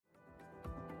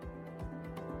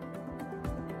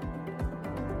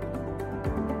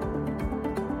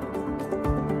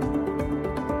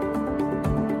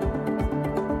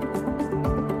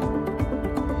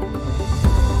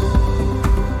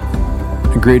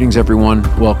Greetings, everyone.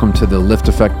 Welcome to the Lift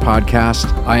Effect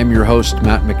podcast. I am your host,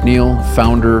 Matt McNeil,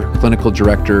 founder, clinical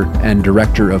director, and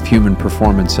director of human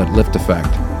performance at Lift Effect,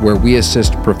 where we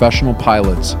assist professional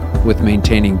pilots with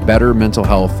maintaining better mental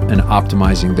health and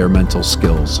optimizing their mental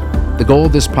skills. The goal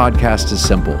of this podcast is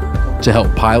simple: to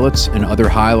help pilots and other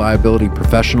high liability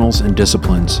professionals and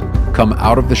disciplines come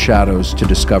out of the shadows to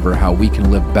discover how we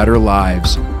can live better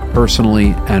lives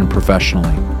personally and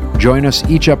professionally. Join us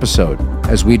each episode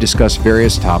as we discuss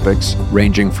various topics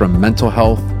ranging from mental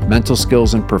health, mental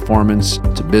skills and performance,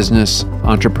 to business,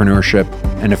 entrepreneurship,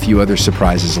 and a few other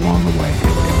surprises along the way.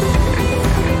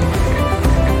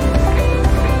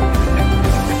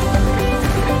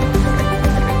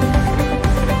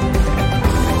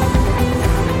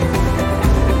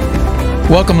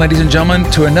 Welcome, ladies and gentlemen,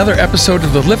 to another episode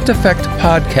of the Lift Effect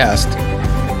podcast.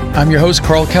 I'm your host,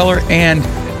 Carl Keller, and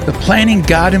the planning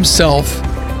god himself,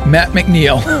 Matt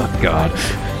McNeil.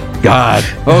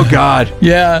 Oh, God.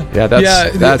 Yeah.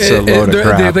 That's a load of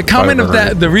crap. The comment of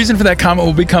that, the reason for that comment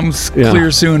will become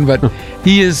clear soon, but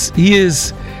he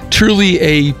is truly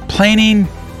a planning,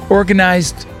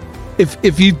 organized.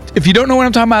 If you don't know what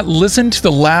I'm talking about, listen to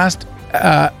the last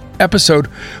episode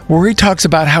where he talks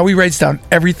about how he writes down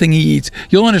everything he eats.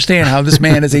 You'll understand how this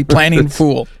man is a planning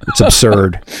fool. It's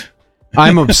absurd.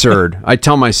 I'm absurd. I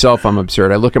tell myself I'm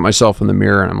absurd. I look at myself in the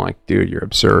mirror and I'm like, dude, you're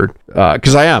absurd.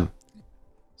 Because I am.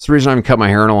 It's the reason I haven't cut my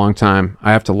hair in a long time.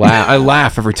 I have to laugh. I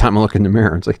laugh every time I look in the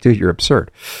mirror. It's like, dude, you're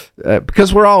absurd.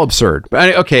 Because we're all absurd.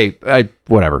 But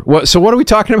whatever. So what are we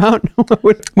talking about?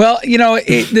 Well,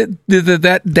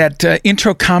 that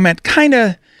intro comment kind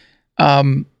of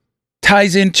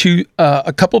ties into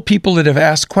a couple people that have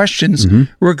asked questions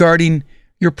regarding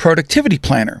your productivity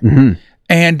planner.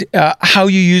 And how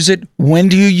you use it, when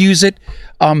do you use it,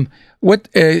 who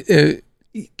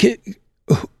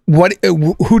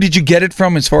did you get it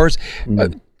from? As far as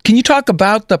can you talk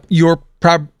about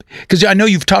because I know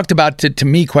you've talked about it to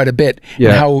me quite a bit,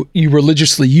 and how you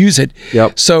religiously use it.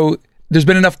 Yep. So there's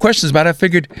been enough questions about it. I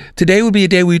figured today would be a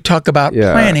day we talk about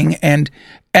planning and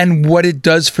what it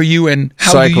does for you and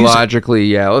how psychologically.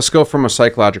 You use it. Let's go from a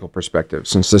psychological perspective,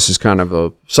 since this is kind of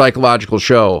a psychological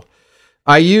show.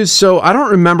 I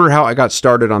don't remember how I got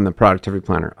started on the productivity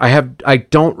planner. I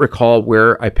don't recall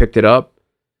where I picked it up.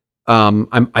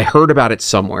 I heard about it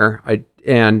somewhere.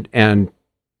 And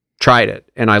tried it,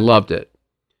 and I loved it.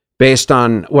 Based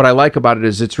on what I like about it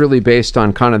is it's really based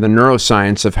on kind of the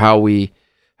neuroscience of how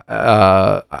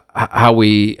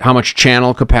much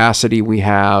channel capacity we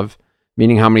have,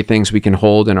 meaning how many things we can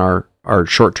hold in our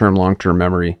short-term, long-term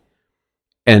memory,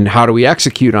 and how do we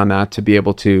execute on that to be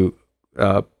able to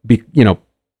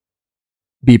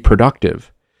be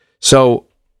productive. So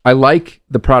I like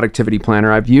the productivity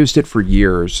planner. I've used it for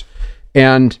years,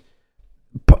 and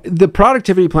the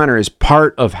productivity planner is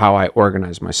part of how I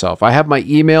organize myself. I have my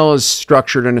email is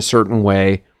structured in a certain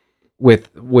way with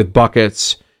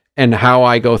buckets and how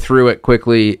I go through it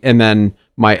quickly. And then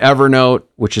my Evernote,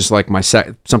 which is like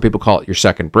some people call it your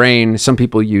second brain. Some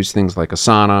people use things like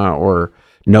Asana or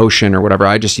Notion or whatever.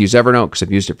 I just use Evernote because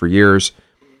I've used it for years.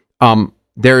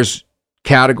 There's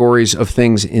categories of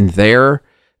things in there.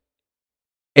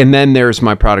 And then there's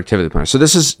my productivity planner. So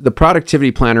the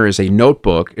productivity planner is a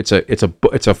notebook. It's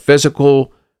a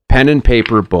physical pen and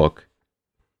paper book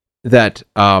that,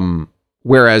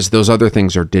 whereas those other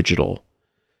things are digital.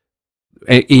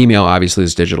 Email obviously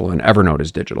is digital and Evernote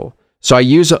is digital. So I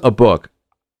use a book.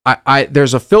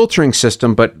 There's a filtering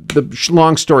system, but the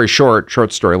long story short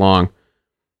story long,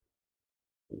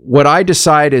 what I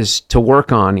decide is to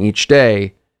work on each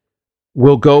day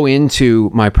will go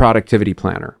into my productivity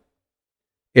planner.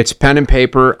 It's pen and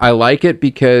paper. I like it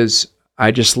because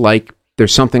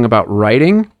there's something about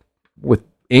writing with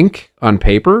ink on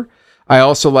paper. I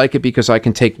also like it because I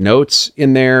can take notes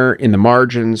in there, in the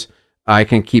margins. I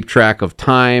can keep track of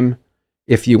time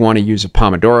if you want to use a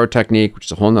Pomodoro technique, which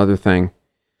is a whole nother thing.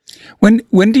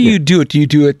 When do you do it? Do you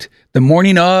do it the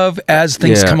morning of, as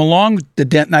things come along, the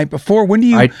night before? When do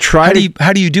you? How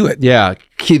do you do it? Yeah,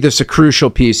 there's a crucial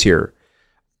piece here,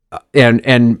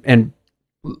 and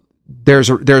there's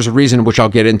a reason which I'll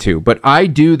get into, but I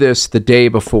do this the day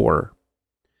before,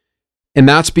 and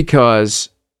that's because.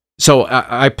 So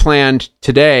I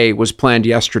was planned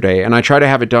yesterday, and I try to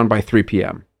have it done by 3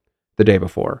 p.m. the day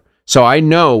before, so I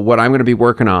know what I'm going to be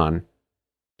working on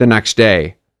the next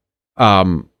day.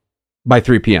 By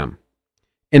 3 p.m.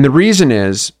 And the reason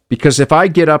is because if I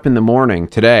get up in the morning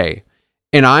today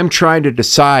and I'm trying to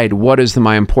decide what is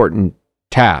my important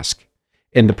task,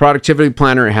 and the productivity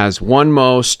planner has one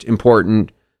most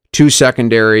important, two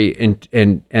secondary,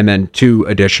 and then two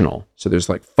additional. So there's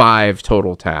like 5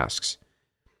 total tasks.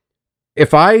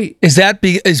 if I is that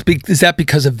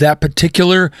because of that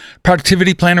particular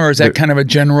productivity planner, or is that kind of a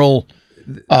general?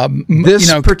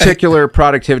 This particular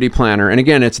productivity planner, and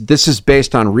again, this is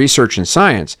based on research and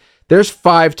science. There's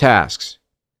 5 tasks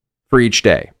for each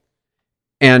day,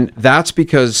 and that's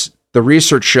because the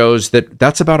research shows that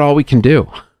that's about all we can do.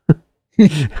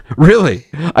 Really,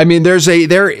 I mean, there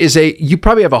is you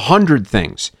probably have 100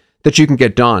 things that you can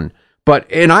get done,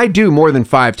 and I do more than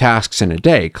 5 tasks in a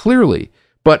day, clearly,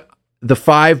 but the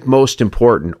 5 most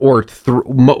important, or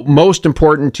most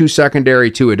important, 2 secondary,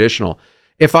 2 additional.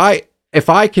 If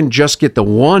I can just get the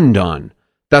 1 done,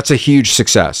 that's a huge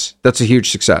success.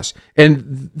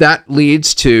 And that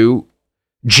leads to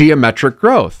geometric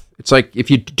growth. It's like,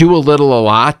 if you do a little a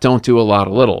lot, don't do a lot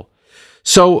a little.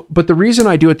 So, but the reason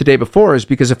I do it the day before is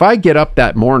because if I get up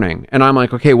that morning and I'm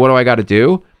like, okay, what do I got to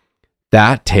do?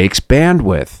 That takes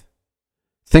bandwidth.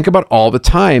 Think about all the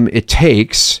time it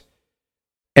takes.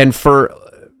 And for,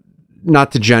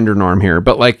 not to gender norm here,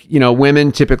 but like,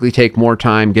 women typically take more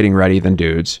time getting ready than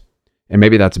dudes. And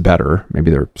maybe that's better.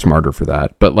 Maybe they're smarter for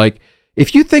that. But like,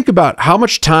 if you think about how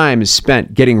much time is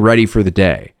spent getting ready for the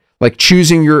day, like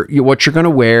choosing what you're going to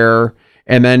wear,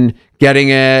 and then getting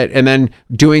it, and then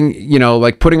doing,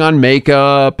 like putting on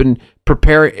makeup and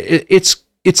preparing, it's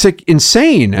like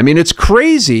insane. I mean, it's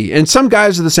crazy. And some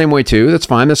guys are the same way too. That's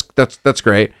fine. That's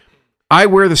great. I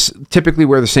typically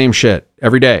wear the same shit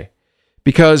every day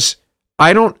because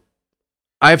I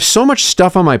have so much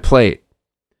stuff on my plate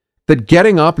that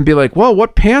getting up and be like, well,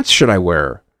 what pants should I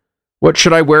wear? What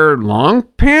should I wear? Long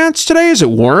pants today? Is it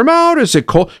warm out? Is it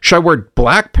cold? Should I wear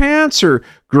black pants or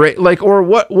gray? Like, or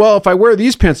what? Well, if I wear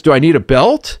these pants, do I need a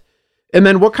belt? And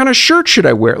then what kind of shirt should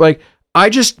I wear? Like, I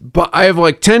have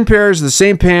like 10 pairs of the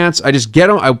same pants. I just get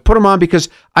them. I put them on because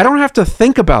I don't have to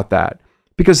think about that,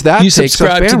 because that takes up bandwidth. You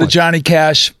subscribe to the Johnny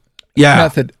Cash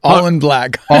method, all in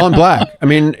black. All in black. I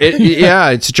mean,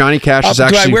 it's Johnny Cash is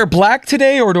actually... Do I wear black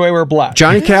today, or do I wear black?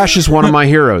 Johnny Cash is one of my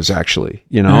heroes, actually.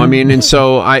 I mean, and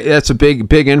so that's a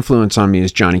big influence on me,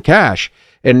 is Johnny Cash.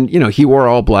 And, he wore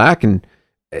all black, and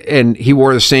he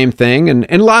wore the same thing.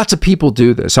 And lots of people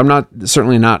do this. I'm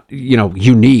certainly not,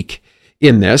 unique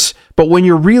in this. But when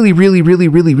you're really, really, really,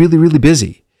 really, really, really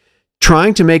busy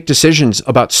trying to make decisions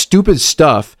about stupid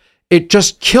stuff, it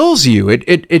just kills you.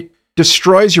 It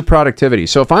destroys your productivity.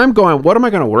 So if I'm going, what am I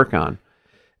going to work on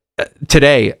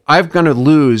today? I'm going to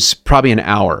lose probably an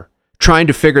hour trying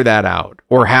to figure that out,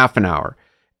 or half an hour.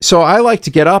 So I like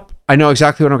to get up. I know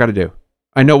exactly what I've got to do.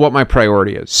 I know what my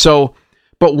priority is. So,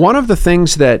 but one of the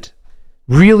things that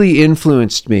really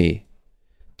influenced me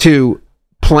to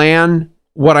plan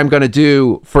what I'm going to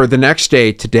do for the next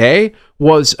day today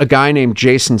was a guy named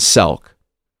Jason Selk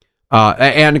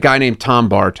and a guy named Tom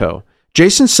Bartow.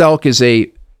 Jason Selk is a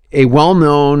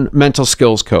well-known mental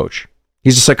skills coach.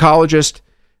 He's a psychologist.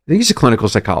 I think he's a clinical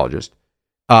psychologist,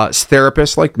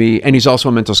 therapist like me, and he's also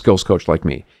a mental skills coach like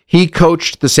me. He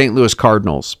coached the St. Louis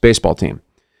Cardinals baseball team,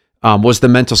 was the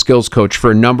mental skills coach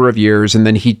for a number of years, and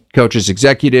then he coaches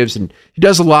executives, and he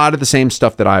does a lot of the same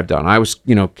stuff that I've done. I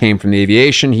came from the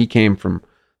aviation. He came from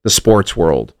the sports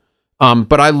world.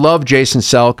 But I love Jason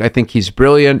Selk. I think he's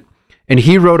brilliant. And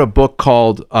he wrote a book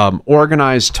called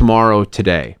Organize Tomorrow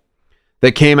Today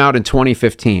that came out in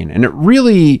 2015. And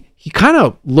he kind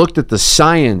of looked at the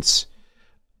science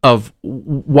of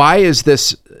why is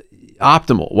this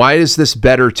optimal? Why is this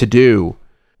better to do?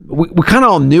 We kind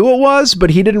of all knew it was, but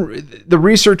the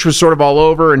research was sort of all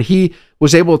over, and he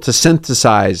was able to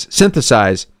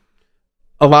synthesize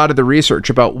a lot of the research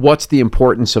about what's the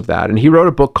importance of that. And he wrote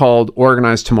a book called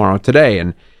Organize Tomorrow Today.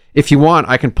 And if you want,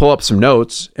 I can pull up some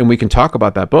notes and we can talk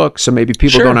about that book, so maybe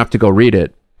people don't have to go read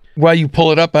it. While you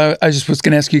pull it up, I just was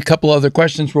going to ask you a couple other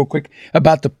questions real quick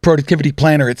about the productivity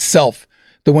planner itself,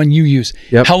 the one you use.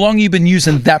 Yep. How long have you been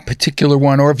using that particular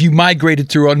one, or have you migrated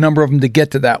through a number of them to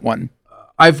get to that one?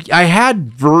 I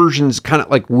had versions, kind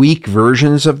of like weak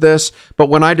versions of this, but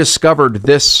when I discovered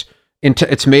this,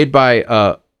 it's made by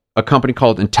a company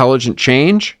called Intelligent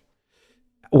Change.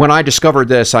 When I discovered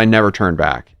this, I never turned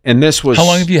back. And this was... How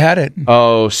long have you had it?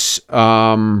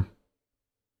 I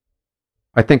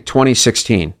think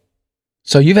 2016.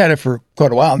 So you've had it for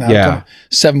quite a while now. Yeah.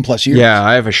 7+ years. Yeah,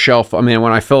 I have a shelf. I mean,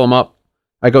 when I fill them up,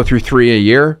 I go through 3 a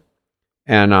year.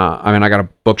 And I got a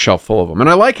bookshelf full of them. And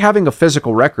I like having a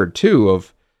physical record too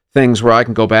of things where I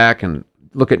can go back and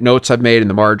look at notes I've made in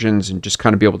the margins and just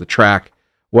kind of be able to track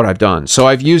what I've done. So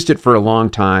I've used it for a long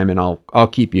time, and I'll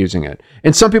keep using it.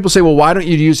 And some people say, well, why don't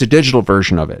you use a digital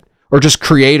version of it, or just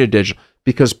create a digital?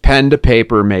 Because pen to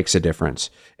paper makes a difference,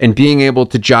 and being able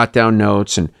to jot down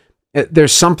notes, and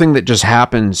there's something that just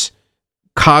happens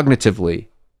cognitively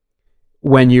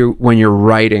when you're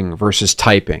writing versus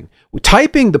typing.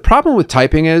 Typing, the problem with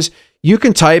typing is you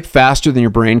can type faster than your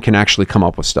brain can actually come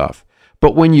up with stuff.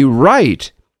 But when you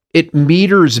write, it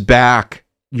meters back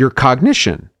your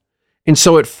cognition. And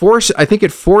so I think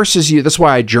it forces you. That's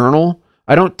why I journal.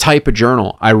 I don't type a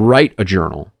journal. I write a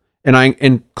journal.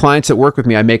 And clients that work with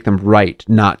me, I make them write,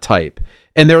 not type.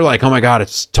 And they're like, oh my God,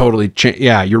 it's totally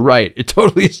yeah, you're right. It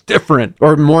totally is different.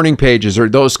 Or morning pages or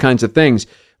those kinds of things.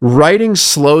 Writing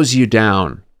slows you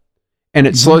down. And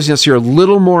it slows you down, so you're a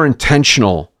little more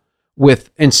intentional with,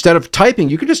 instead of typing,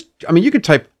 you could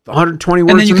type 120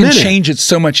 words a minute. And then you can change it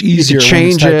so much easier. You can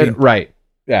change it, right.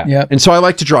 Yeah. Yep. And so I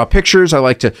like to draw pictures. I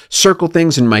like to circle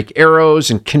things and make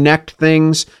arrows and connect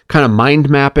things, kind of mind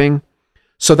mapping.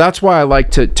 So that's why I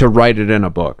like to write it in a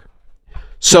book.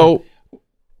 So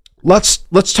let's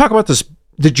talk about this.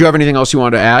 Did you have anything else you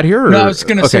wanted to add here? Or? No, I was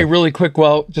going to say really quick,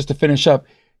 just to finish up,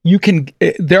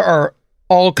 there are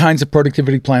all kinds of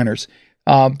productivity planners.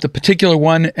 The particular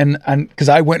one, and because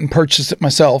I went and purchased it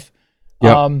myself,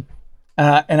 and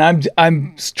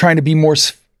I'm trying to be more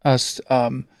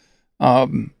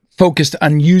focused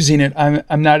on using it.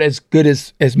 I'm not as good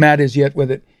as Matt is yet with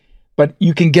it, but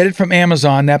you can get it from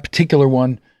Amazon, that particular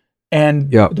one. And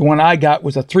the one I got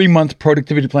was a 3-month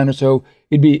productivity planner. So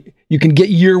you can get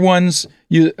year ones,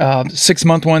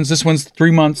 6-month ones. This one's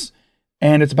 3 months,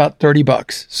 and it's about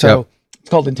 $30. So it's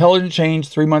called Intelligent Change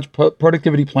 3-month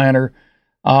productivity planner.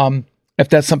 If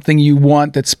that's something you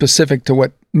want that's specific to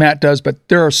what Matt does, but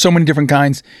there are so many different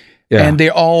kinds, and they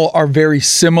all are very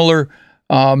similar.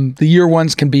 The year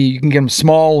ones you can get them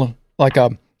small,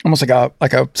 almost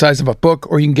like a size of a book,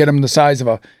 or you can get them the size of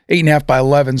a 8.5 by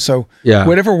 11. So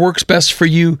whatever works best for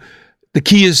you. The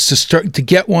key is to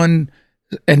get one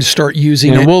and start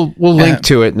using it. We'll link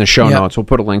to it in the show notes. We'll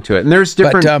put a link to it. And there's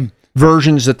different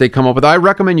versions that they come up with. I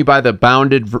recommend you buy the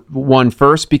bounded one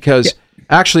first, because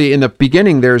actually in the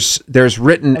beginning there's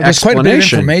written there's explanation, quite a bit of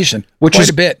information, which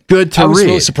is good to read. I was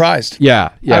really surprised.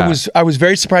 Yeah. I was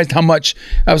very surprised how much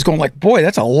I was going like, boy,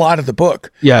 that's a lot of the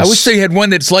book. Yes. I wish they had one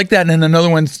that's like that, and then another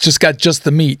one's just got just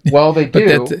the meat. Well, they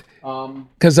do.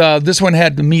 Because this one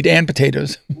had the meat and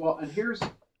potatoes. Well, and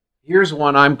here's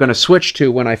one I'm going to switch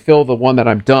to when I fill the one that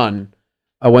I'm done.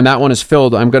 When that one is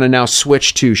filled, I'm going to now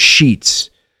switch to Sheets.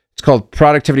 It's called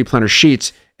Productivity Planner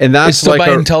Sheets. And that's it's still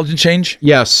by Intelligent Change?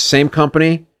 Yes, same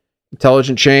company,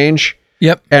 Intelligent Change.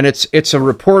 Yep. And it's a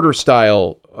reporter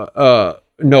style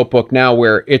notebook now,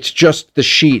 where it's just the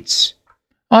sheets.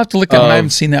 I'll have to look at one. I haven't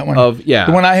seen that one. The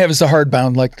one I have is the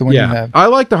hardbound, like the one you have. I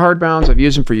like the hardbounds. I've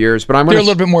used them for years, but they're a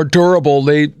little bit more durable.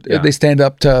 They stand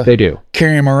up to. They do.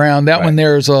 Carry them around. That one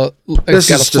there it's got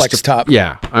a flex top.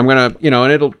 Yeah, I'm gonna,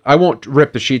 and I won't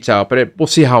rip the sheets out, but we'll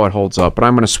see how it holds up. But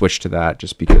I'm gonna switch to that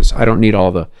just because I don't need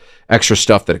all the extra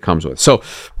stuff that it comes with. So,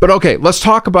 but okay, let's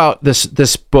talk about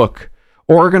this book,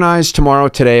 Organize Tomorrow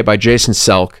Today by Jason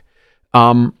Selk.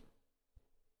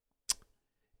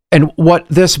 And what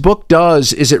this book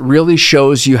does is it really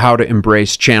shows you how to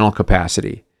embrace channel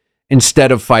capacity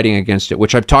instead of fighting against it,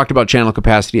 which I've talked about channel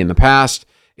capacity in the past.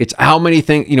 It's how many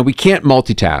things, we can't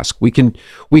multitask. We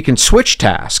can switch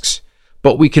tasks,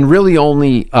 but we can really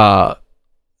only, hold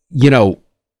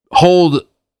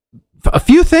a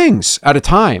few things at a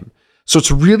time. So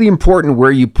it's really important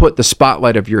where you put the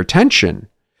spotlight of your attention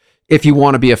if you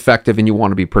want to be effective and you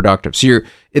want to be productive. So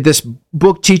this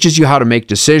book teaches you how to make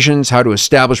decisions, how to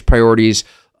establish priorities,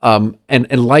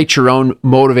 and light your own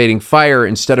motivating fire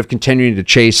instead of continuing to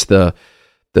chase the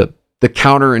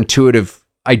counterintuitive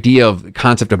idea of the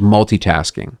concept of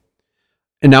multitasking.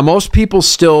 And now most people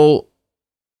still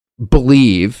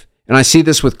believe, and I see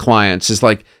this with clients, is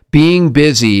like being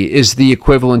busy is the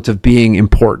equivalent of being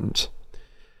important.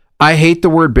 I hate the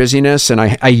word busyness, and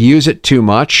I use it too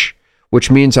much, which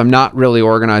means I'm not really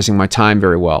organizing my time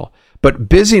very well. But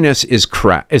busyness is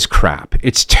crap.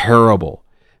 It's terrible.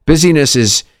 Busyness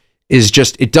is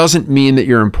just, it doesn't mean that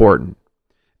you're important.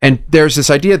 And there's this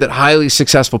idea that highly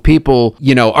successful people,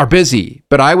 are busy.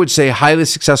 But I would say highly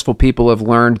successful people have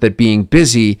learned that being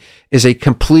busy is a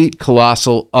complete,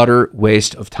 colossal, utter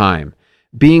waste of time.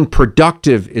 Being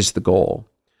productive is the goal.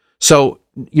 So,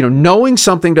 knowing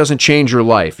something doesn't change your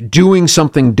life. Doing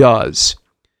something does.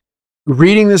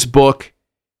 Reading this book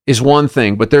is one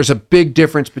thing, but there's a big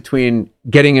difference between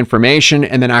getting information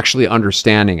and then actually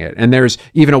understanding it. And there's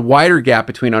even a wider gap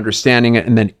between understanding it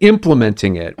and then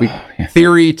implementing it.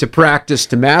 Theory to practice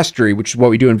to mastery, which is what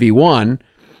we do in V1.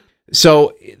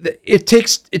 So it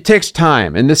takes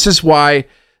time. And this is why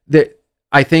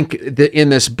I think that in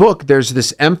this book, there's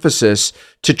this emphasis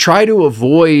to try to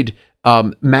avoid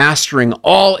mastering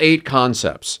all 8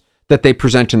 concepts that they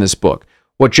present in this book.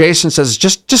 What Jason says is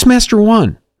just master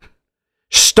one.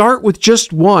 Start with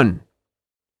just one.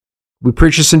 We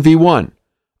preach this in V1.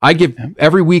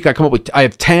 Every week I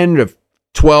have 10 to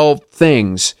 12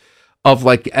 things of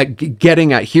like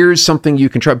getting at, here's something you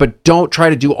can try, but don't try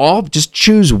to do all, just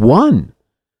choose one.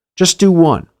 Just do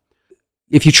one.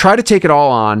 If you try to take it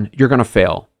all on, you're going to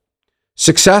fail.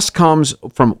 Success comes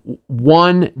from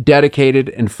one dedicated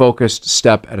and focused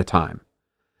step at a time.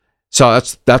 So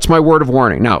that's my word of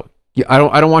warning. Now, I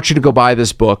don't want you to go buy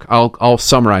this book. I'll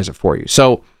summarize it for you.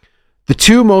 So the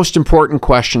two most important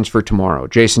questions for tomorrow,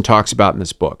 Jason talks about in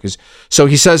this book, so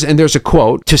he says, and there's a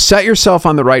quote, to set yourself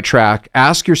on the right track,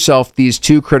 ask yourself these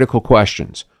two critical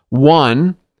questions.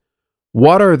 One,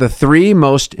 what are the three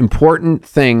most important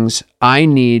things I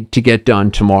need to get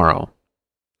done tomorrow?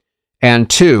 And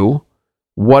two,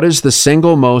 what is the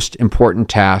single most important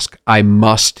task I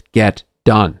must get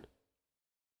done?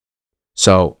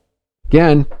 So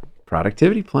again,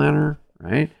 productivity planner,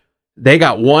 right? They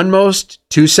got one most,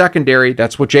 two secondary.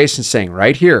 That's what Jason's saying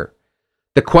right here.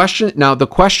 The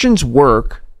questions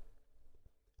work.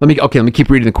 Let me keep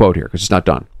reading the quote here because it's not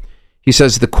done. He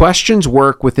says, the questions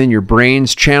work within your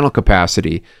brain's channel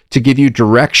capacity to give you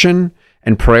direction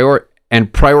and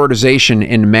prioritization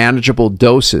in manageable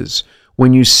doses.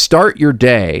 When you start your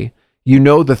day, you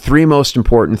know the three most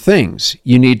important things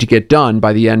you need to get done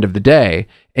by the end of the day,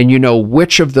 and you know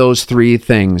which of those three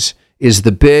things is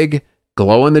the big,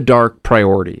 glow-in-the-dark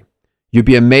priority. You'd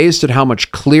be amazed at how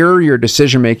much clearer your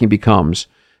decision-making becomes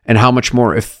and how much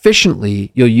more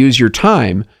efficiently you'll use your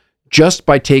time just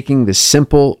by taking this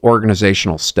simple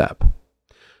organizational step.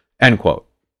 End quote.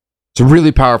 It's a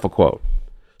really powerful quote.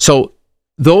 So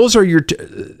those are your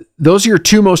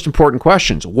two most important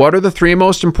questions. What are the three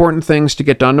most important things to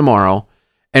get done tomorrow?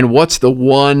 And what's the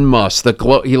one must?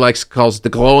 Calls it the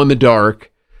glow in the dark,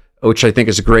 which I think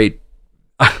is a great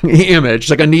image,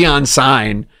 like a neon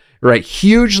sign, right?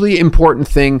 Hugely important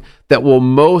thing that will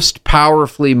most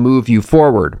powerfully move you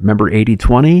forward. Remember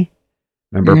 80-20?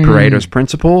 Remember Pareto's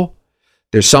principle?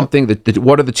 There's something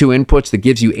what are the two inputs that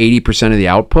gives you 80% of the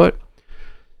output?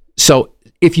 So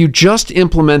if you just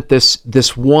implement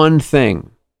this one thing,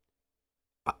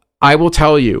 I will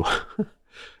tell you,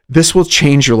 this will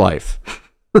change your life.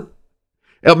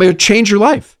 It may change your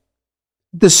life.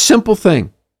 This simple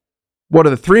thing. What are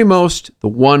the three most? The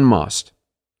one must.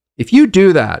 If you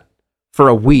do that for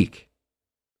a week,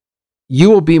 you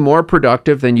will be more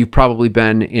productive than you've probably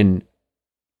been in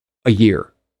a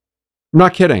year. I'm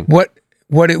not kidding.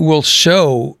 What it will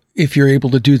show, if you're able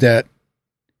to do that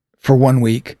for 1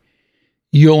 week,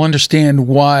 you'll understand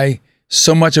why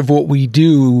so much of what we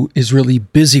do is really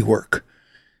busy work.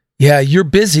 Yeah, you're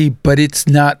busy, but it's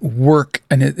not work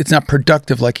and it's not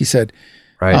productive, like he said.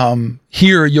 Right.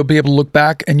 Here, you'll be able to look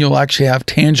back and you'll actually have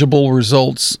tangible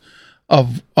results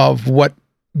of what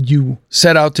you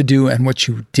set out to do and what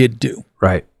you did do.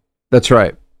 Right. That's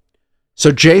right.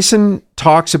 So Jason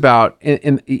talks about,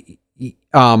 he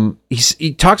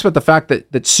talks about the fact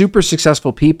that super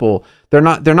successful people, they're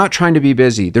not trying to be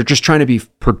busy. They're just trying to be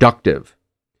productive.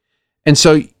 And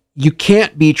so you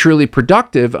can't be truly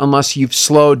productive unless you've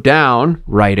slowed down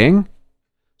writing,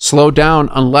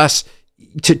 unless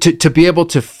to be able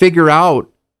to figure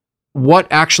out what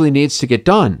actually needs to get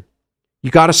done.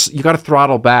 You got to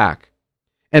throttle back,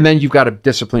 and then you've got to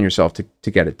discipline yourself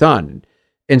to get it done.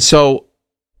 And so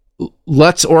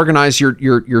let's organize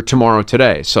your tomorrow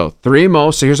today. So so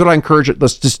here's what I encourage it.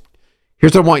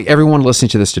 Here's what I want everyone listening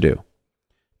to this to do.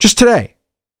 Just today,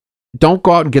 don't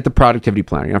go out and get the productivity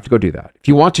planner. You don't have to go do that. If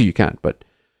you want to, you can, but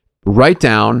write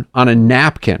down on a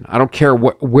napkin, I don't care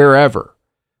wherever,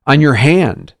 on your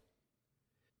hand,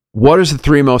 what is the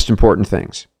three most important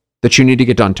things that you need to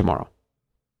get done tomorrow?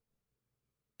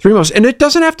 Three most, and it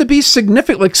doesn't have to be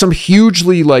significant, like some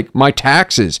hugely, like my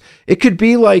taxes. It could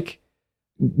be like,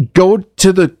 go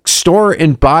to the store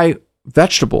and buy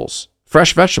vegetables,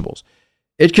 fresh vegetables.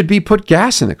 It could be put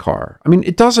gas in the car. I mean,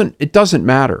 it doesn't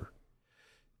matter.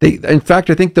 In fact,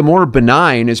 I think the more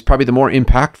benign is probably the more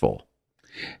impactful.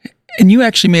 And you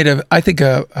actually made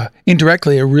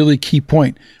indirectly a really key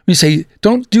point. When you say,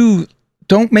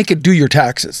 don't make it do your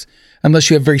taxes unless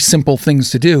you have very simple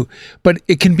things to do, but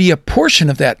it can be a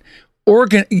portion of that.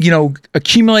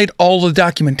 Accumulate all the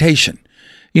documentation,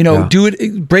 do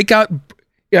it, break out,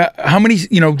 how many,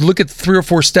 look at 3 or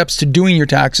 4 steps to doing your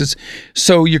taxes.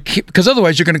 So because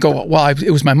otherwise you're going to go, well, it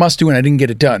was my must do and I didn't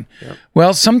get it done. Yep.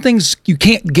 Well, some things you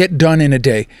can't get done in a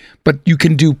day, but you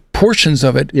can do portions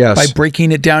of it by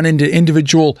breaking it down into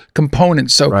individual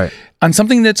components. So on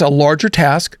something that's a larger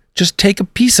task, just take a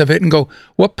piece of it and go,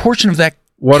 what portion of that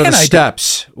What are the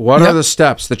steps? What are the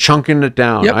steps? The chunking it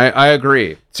down. Yep. I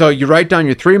agree. So you write down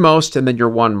your 3 most and then your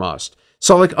 1 must.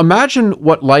 So like imagine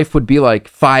what life would be like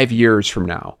 5 years from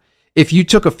now if you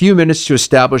took a few minutes to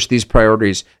establish these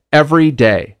priorities every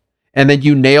day and then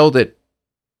you nailed it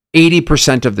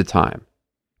 80% of the time.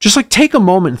 Just like take a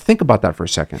moment and think about that for a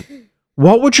second.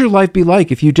 What would your life be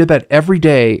like if you did that every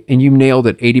day and you nailed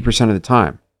it 80% of the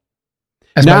time?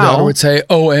 As my daughter would say,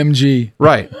 OMG.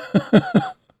 Right.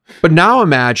 But now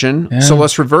imagine, so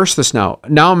let's reverse this now.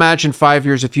 Now imagine 5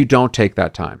 years if you don't take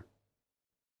that time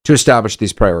to establish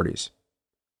these priorities.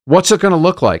 What's it going to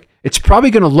look like? It's probably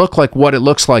going to look like what it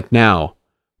looks like now.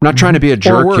 I'm not trying to be a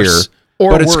jerk here,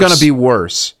 but it's going to be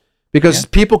worse because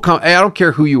people come, I don't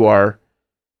care who you are.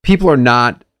 People are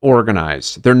not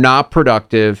organized. They're not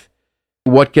productive.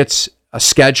 What gets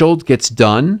scheduled gets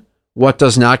done. What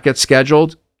does not get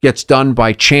scheduled gets done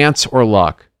by chance or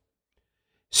luck.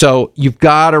 So you've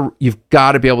got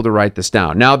to be able to write this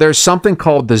down. Now, there's something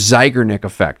called the Zeigarnik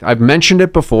effect. I've mentioned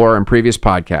it before in previous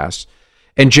podcasts,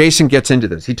 and Jason gets into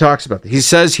this. He talks about this. He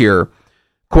says here,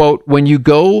 quote, when you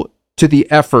go to the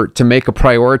effort to make a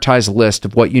prioritized list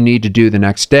of what you need to do the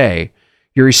next day,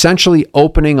 you're essentially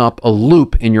opening up a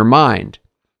loop in your mind.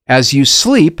 As you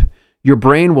sleep, your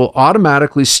brain will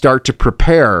automatically start to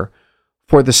prepare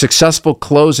for the successful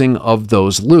closing of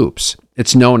those loops.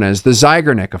 It's known as the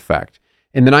Zeigarnik effect.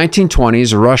 In the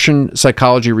 1920s, a Russian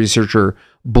psychology researcher,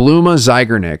 Bluma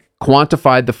Zeigarnik,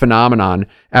 quantified the phenomenon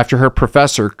after her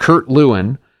professor, Kurt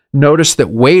Lewin, noticed that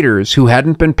waiters who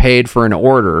hadn't been paid for an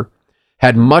order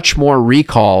had much more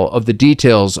recall of the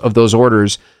details of those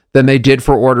orders than they did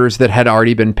for orders that had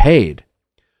already been paid.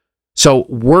 So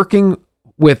from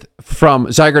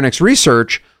Zeigarnik's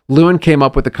research, Lewin came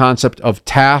up with the concept of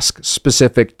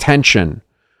task-specific tension,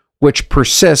 which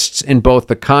persists in both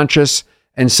the conscious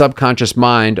and subconscious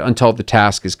mind until the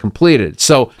task is completed.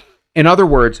 So, in other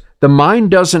words, the mind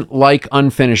doesn't like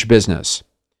unfinished business.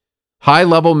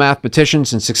 High-level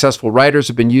mathematicians and successful writers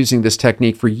have been using this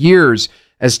technique for years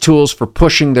as tools for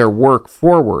pushing their work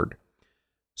forward.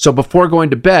 So before going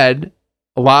to bed,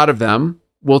 a lot of them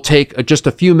will take just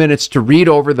a few minutes to read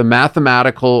over the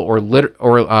mathematical or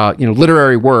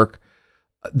literary work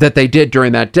that they did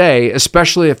during that day,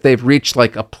 especially if they've reached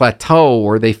like a plateau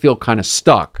or they feel kind of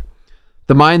stuck.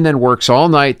 The mind then works all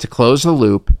night to close the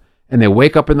loop, and they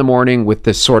wake up in the morning with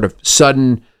this sort of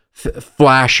sudden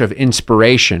flash of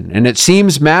inspiration. And it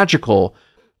seems magical,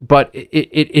 but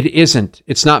it isn't.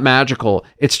 It's not magical.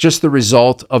 It's just the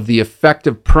result of the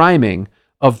effective priming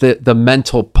of the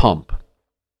mental pump.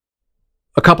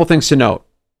 A couple things to note.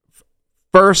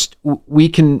 First, we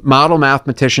can model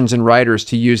mathematicians and writers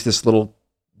to use this little,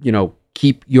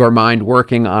 keep your mind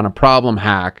working on a problem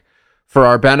hack for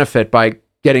our benefit by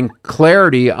getting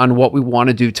clarity on what we want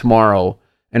to do tomorrow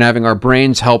and having our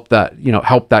brains help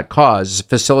that cause,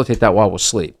 facilitate that while we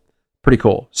sleep. Pretty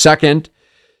cool. Second,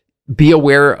 be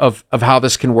aware of how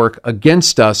this can work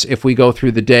against us if we go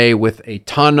through the day with a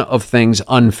ton of things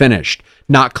unfinished,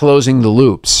 not closing the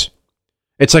loops.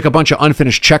 It's like a bunch of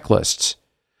unfinished checklists.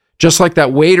 Just like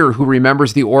that waiter who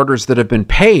remembers the orders that have been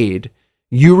paid,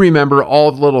 you remember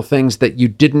all the little things that you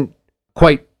didn't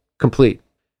quite complete.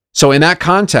 So in that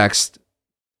context,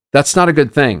 that's not a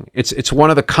good thing. It's one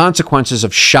of the consequences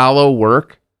of shallow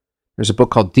work. There's a book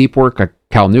called Deep Work by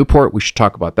Cal Newport. We should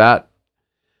talk about that.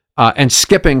 And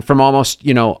skipping from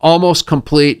almost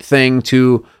complete thing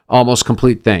to almost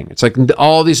complete thing. It's like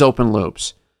all these open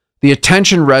loops. The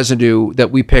attention residue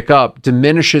that we pick up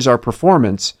diminishes our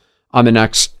performance on the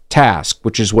next task,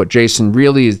 which is what Jason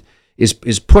really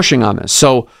is pushing on this.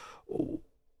 So,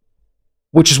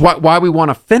 which is why we want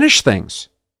to finish things.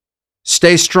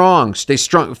 Stay strong,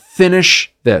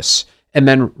 finish this, and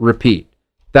then repeat.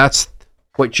 That's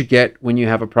what you get when you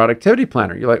have a productivity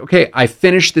planner. You're like, okay, I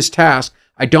finished this task.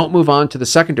 I don't move on to the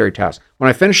secondary task. When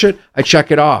I finish it, I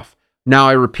check it off. Now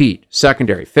I repeat.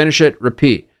 Secondary, finish it,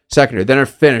 repeat. Secondary, then I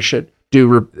finish it,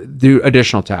 do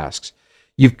additional tasks.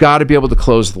 You've got to be able to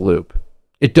close the loop.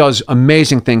 It does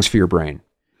amazing things for your brain.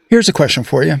 Here's a question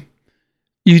for you.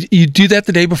 You do that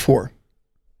the day before.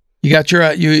 You got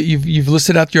your you've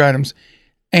listed out your items,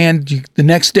 and the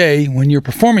next day when you're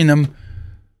performing them,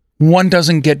 one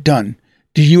doesn't get done.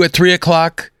 Do you at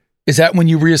 3:00? Is that when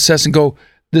you reassess and go,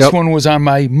 this one was on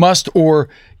my must, or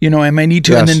I may need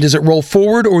to, and then does it roll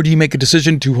forward, or do you make a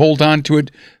decision to hold on to it?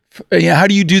 How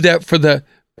do you do that for the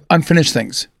unfinished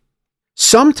things?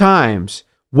 Sometimes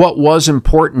what was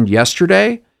important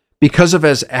yesterday, because of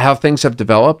how things have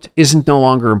developed, isn't no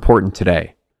longer important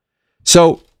today.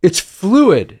 So it's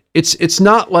fluid. It's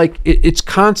not like it's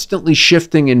constantly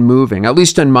shifting and moving, at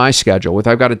least on my schedule with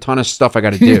I've got a ton of stuff I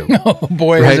got to do. Oh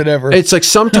boy, right? Is it ever. It's like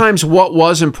sometimes what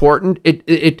was important,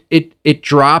 it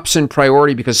drops in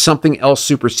priority because something else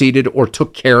superseded or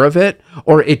took care of it,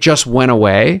 or it just went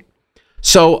away.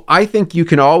 So I think you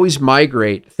can always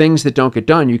migrate things that don't get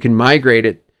done. You can migrate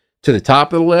it to the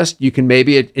top of the list. You can,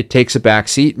 maybe it takes a back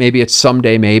seat. Maybe it's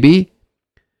someday, maybe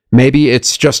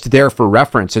it's just there for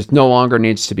reference. It no longer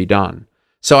needs to be done.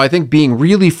 So I think being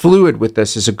really fluid with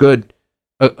this is a good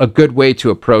way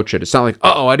to approach it. It's not like,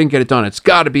 oh, I didn't get it done. It's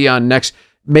got to be on next.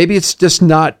 Maybe it's just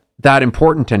not that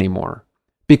important anymore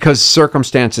because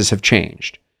circumstances have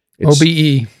changed.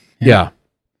 OBE. Yeah.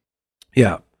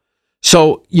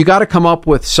 So you got to come up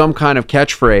with some kind of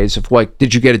catchphrase of like,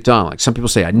 did you get it done? Like some people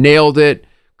say, I nailed it,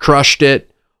 crushed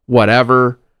it,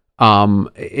 whatever.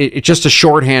 It's just a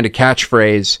shorthand, a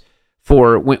catchphrase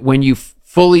for when you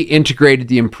fully integrated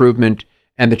the improvement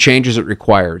and the changes it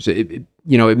requires. It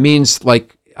means,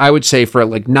 like, I would say for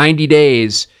like 90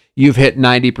 days, you've hit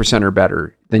 90% or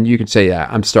better. Then you can say, yeah,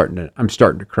 I'm starting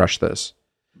to crush this.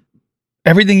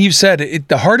 Everything you've said,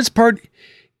 the hardest part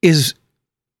is,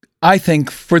 I think,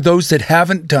 for those that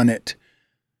haven't done it,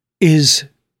 is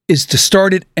to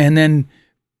start it and then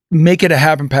make it a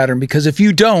habit pattern. Because if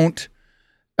you don't,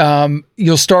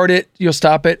 you'll start it, you'll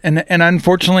stop it, and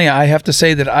unfortunately, I have to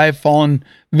say that I've fallen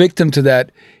victim to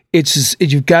that. It's just,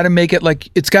 you've got to make it like,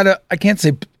 it's got to, I can't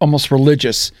say almost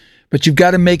religious, but you've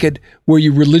got to make it where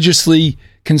you religiously,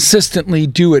 consistently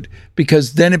do it,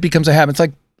 because then it becomes a habit.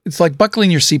 It's like buckling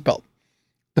your seatbelt.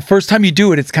 The first time you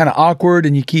do it, it's kind of awkward,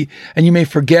 and you may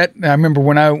forget. I remember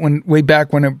way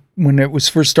back when it was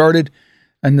first started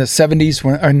in the 70s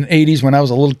and 80s, when I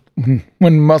was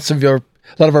when a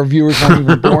lot of our viewers weren't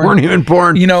even born. Weren't even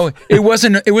born. It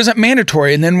wasn't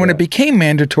mandatory. And then when it became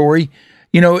mandatory,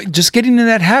 just getting in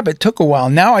that habit took a while.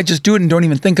 Now I just do it and don't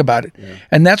even think about it. Yeah.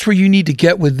 And that's where you need to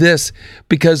get with this,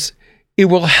 because it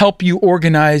will help you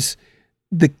organize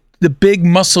the big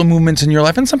muscle movements in your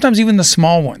life, and sometimes even the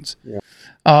small ones. Yeah.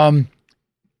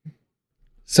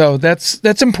 So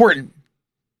that's important.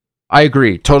 I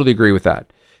agree. Totally agree with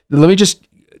that. Let me just,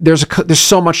 there's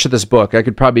so much to this book. I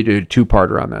could probably do a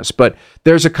 2-parter on this, but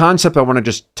there's a concept I want to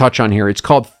just touch on here. It's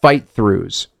called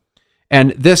fight-throughs.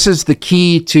 And this is the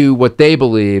key to what they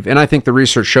believe, and I think the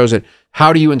research shows it.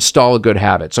 How do you install a good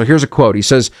habit? So here's a quote. He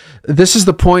says, "This is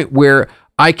the point where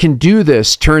I can do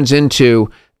this turns into,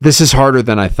 this is harder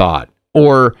than I thought.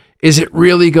 Or, is it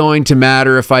really going to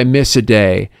matter if I miss a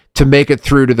day to make it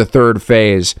through to the third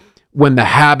phase? When the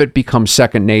habit becomes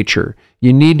second nature,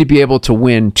 you need to be able to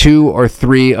win 2 or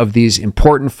 3 of these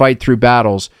important fight-through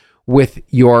battles with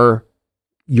with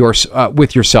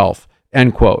yourself."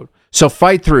 End quote. So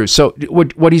fight through. So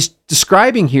what he's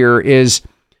describing here is,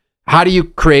 how do you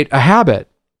create a habit?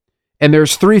 And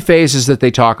there's 3 phases that they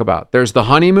talk about. There's the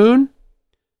honeymoon,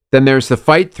 then there's the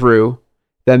fight through,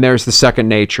 then there's the second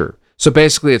nature. So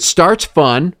basically it starts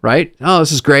fun, right? Oh,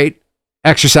 this is great.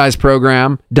 Exercise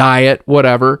program, diet,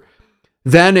 whatever.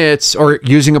 Then it's, or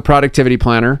using a productivity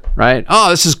planner, right? Oh,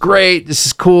 this is great. This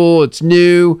is cool. It's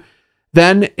new.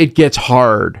 Then it gets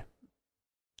hard.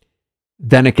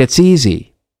 Then it gets easy.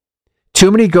 Too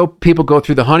many people go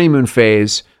through the honeymoon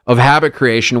phase of habit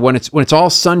creation when it's all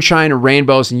sunshine and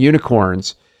rainbows and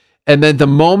unicorns, and then the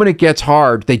moment it gets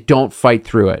hard, they don't fight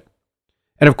through it.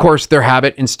 And of course, their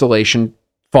habit installation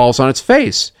falls on its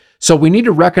face. So we need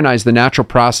to recognize the natural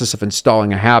process of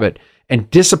installing a habit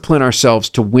and discipline ourselves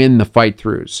to win the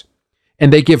fight-throughs.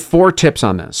 And they give 4 tips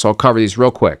on this, so I'll cover these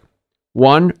real quick.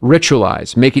 1,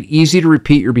 ritualize. Make it easy to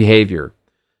repeat your behavior.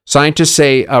 Scientists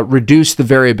say reduce the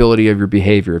variability of your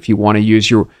behavior if you want to use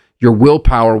your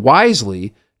willpower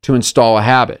wisely to install a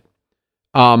habit.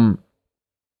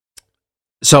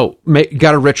 So you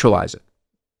got to ritualize it.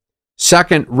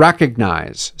 Second,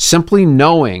 recognize. Simply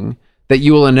knowing that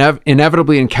you will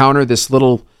inevitably encounter this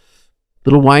little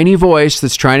whiny voice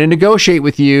that's trying to negotiate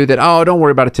with you that, oh, don't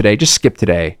worry about it today. Just skip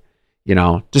today.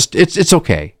 Just it's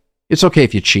okay. It's okay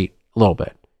if you cheat a little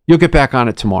bit. You'll get back on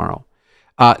it tomorrow.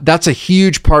 That's a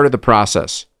huge part of the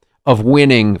process of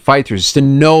winning fight-throughs, is to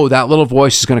know that little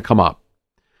voice is going to come up.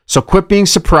 So quit being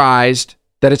surprised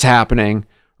that it's happening.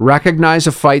 Recognize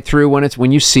a fight-through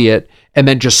when you see it, and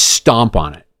then just stomp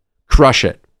on it. Crush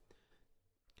it.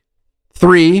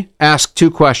 3, ask 2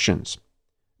 questions.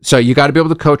 So you got to be able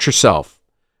to coach yourself.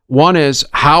 1 is,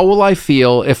 how will I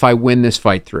feel if I win this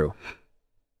fight-through?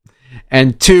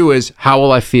 And 2 is, how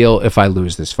will I feel if I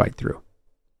lose this fight-through?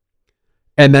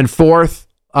 And then 4th,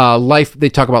 life. They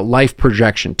talk about life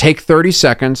projection. Take 30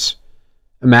 seconds.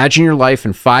 Imagine your life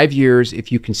in 5 years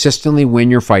if you consistently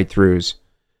win your fight-throughs,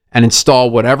 and install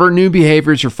whatever new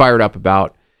behaviors you're fired up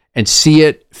about, and see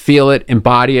it, feel it,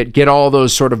 embody it, get all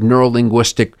those sort of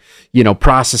neuro-linguistic,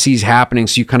 processes happening.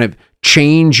 So you kind of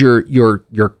change your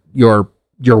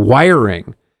wiring.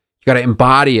 You got to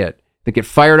embody it. To get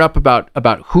fired up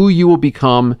about who you will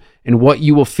become and what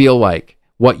you will feel like,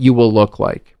 what you will look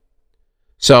like.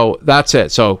 So that's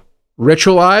it. So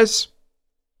ritualize,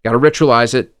 got to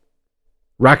ritualize it.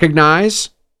 Recognize,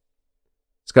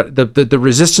 it's got the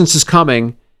resistance is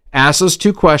coming. Ask those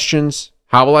 2 questions.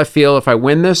 How will I feel if I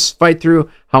win this fight through?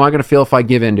 How am I going to feel if I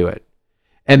give into it?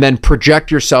 And then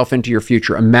project yourself into your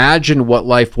future. Imagine what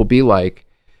life will be like.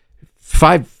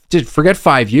 Forget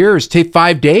 5 years, take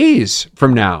 5 days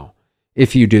from now.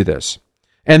 If you do this,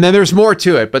 and then there's more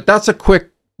to it, but that's a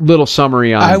quick little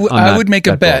summary on. I would make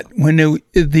a bet book. When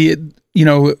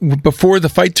before the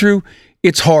fight through,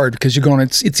 it's hard because you're going.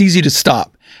 It's easy to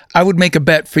stop. I would make a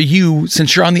bet for you,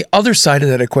 since you're on the other side of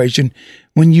that equation.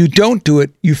 When you don't do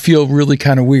it, you feel really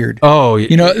kind of weird. Oh,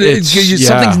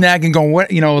 something's nagging. Going, what?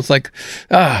 It's like,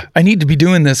 I need to be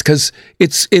doing this because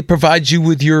it provides you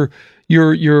with your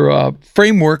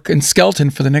framework and skeleton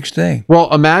for the next day.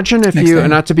 Well, imagine if and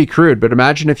not to be crude, but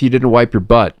imagine if you didn't wipe your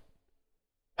butt,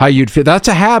 how you'd feel. That's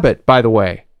a habit, by the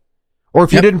way. Or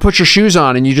if you didn't put your shoes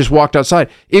on and you just walked outside,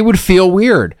 it would feel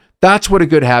weird. That's what a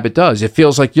good habit does. It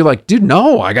feels like you're like, dude,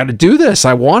 no, I got to do this.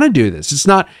 I want to do this.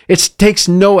 It takes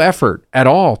no effort at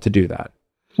all to do that.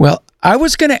 Well, I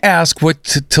was going to ask what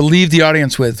to leave the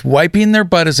audience with. Wiping their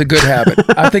butt is a good habit.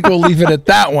 I think we'll leave it at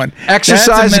that one.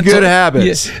 Exercise good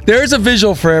habits. Yeah, there's a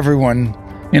visual for everyone.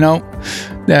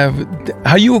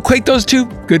 How you equate those two?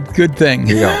 Good thing.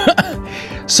 There you go.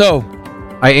 So,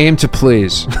 I aim to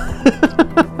please.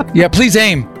 Yeah, please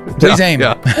aim. Please aim.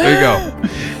 Yeah, there you go.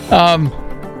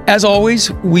 As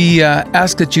always, we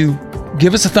ask that you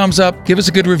give us a thumbs up, give us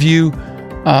a good review,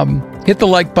 hit the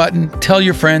like button, tell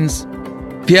your friends.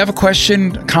 If you have a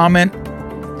question, comment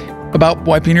about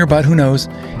wiping your butt, who knows?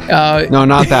 No,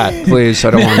 not that, please.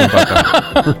 I don't want to know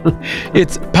about that.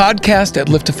 It's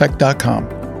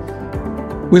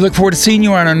podcast@lifteffect.com. We look forward to seeing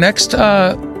you on our next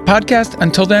podcast.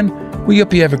 Until then, we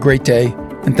hope you have a great day,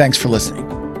 and thanks for listening.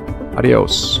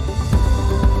 Adios.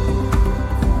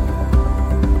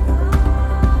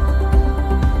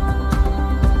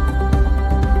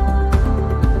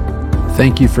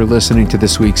 Thank you for listening to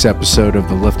this week's episode of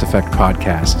the Lift Effect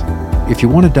Podcast. If you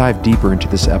want to dive deeper into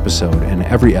this episode and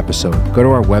every episode, go to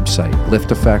our website,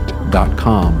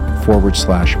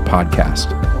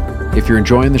 lifteffect.com/podcast. If you're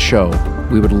enjoying the show,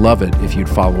 we would love it if you'd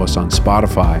follow us on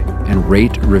Spotify and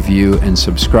rate, review, and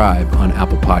subscribe on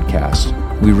Apple Podcasts.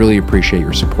 We really appreciate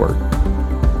your support.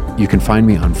 You can find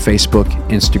me on Facebook,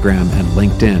 Instagram, and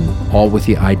LinkedIn, all with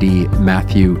the ID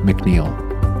Matthew McNeil.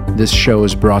 This show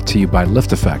is brought to you by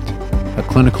Lift Effect, a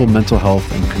clinical mental health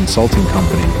and consulting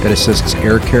company that assists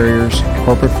air carriers,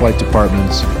 corporate flight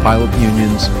departments, pilot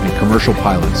unions, and commercial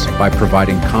pilots by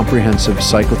providing comprehensive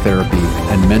psychotherapy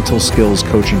and mental skills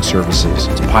coaching services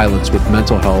to pilots with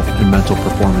mental health and mental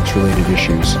performance-related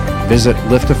issues. Visit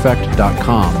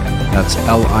lifteffect.com, that's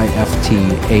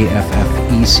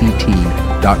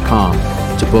lifteffect.com,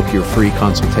 to book your free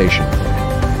consultation.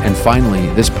 And finally,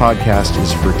 this podcast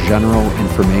is for general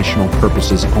informational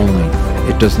purposes only.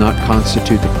 It does not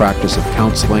constitute the practice of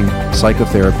counseling,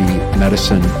 psychotherapy,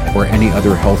 medicine, or any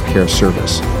other healthcare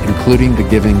service, including the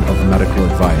giving of medical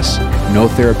advice. No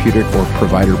therapeutic or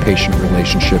provider-patient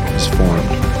relationship is formed.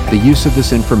 The use of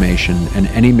this information and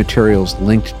any materials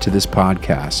linked to this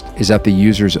podcast is at the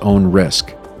user's own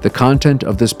risk. The content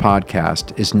of this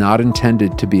podcast is not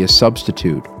intended to be a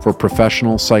substitute for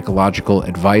professional psychological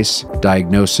advice,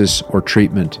 diagnosis, or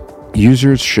treatment.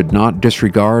 Users should not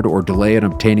disregard or delay in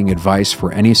obtaining advice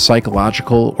for any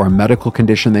psychological or medical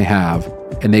condition they have,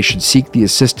 and they should seek the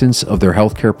assistance of their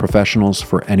healthcare professionals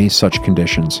for any such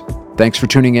conditions. Thanks for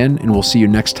tuning in, and we'll see you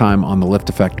next time on the Lift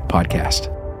Effect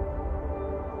Podcast.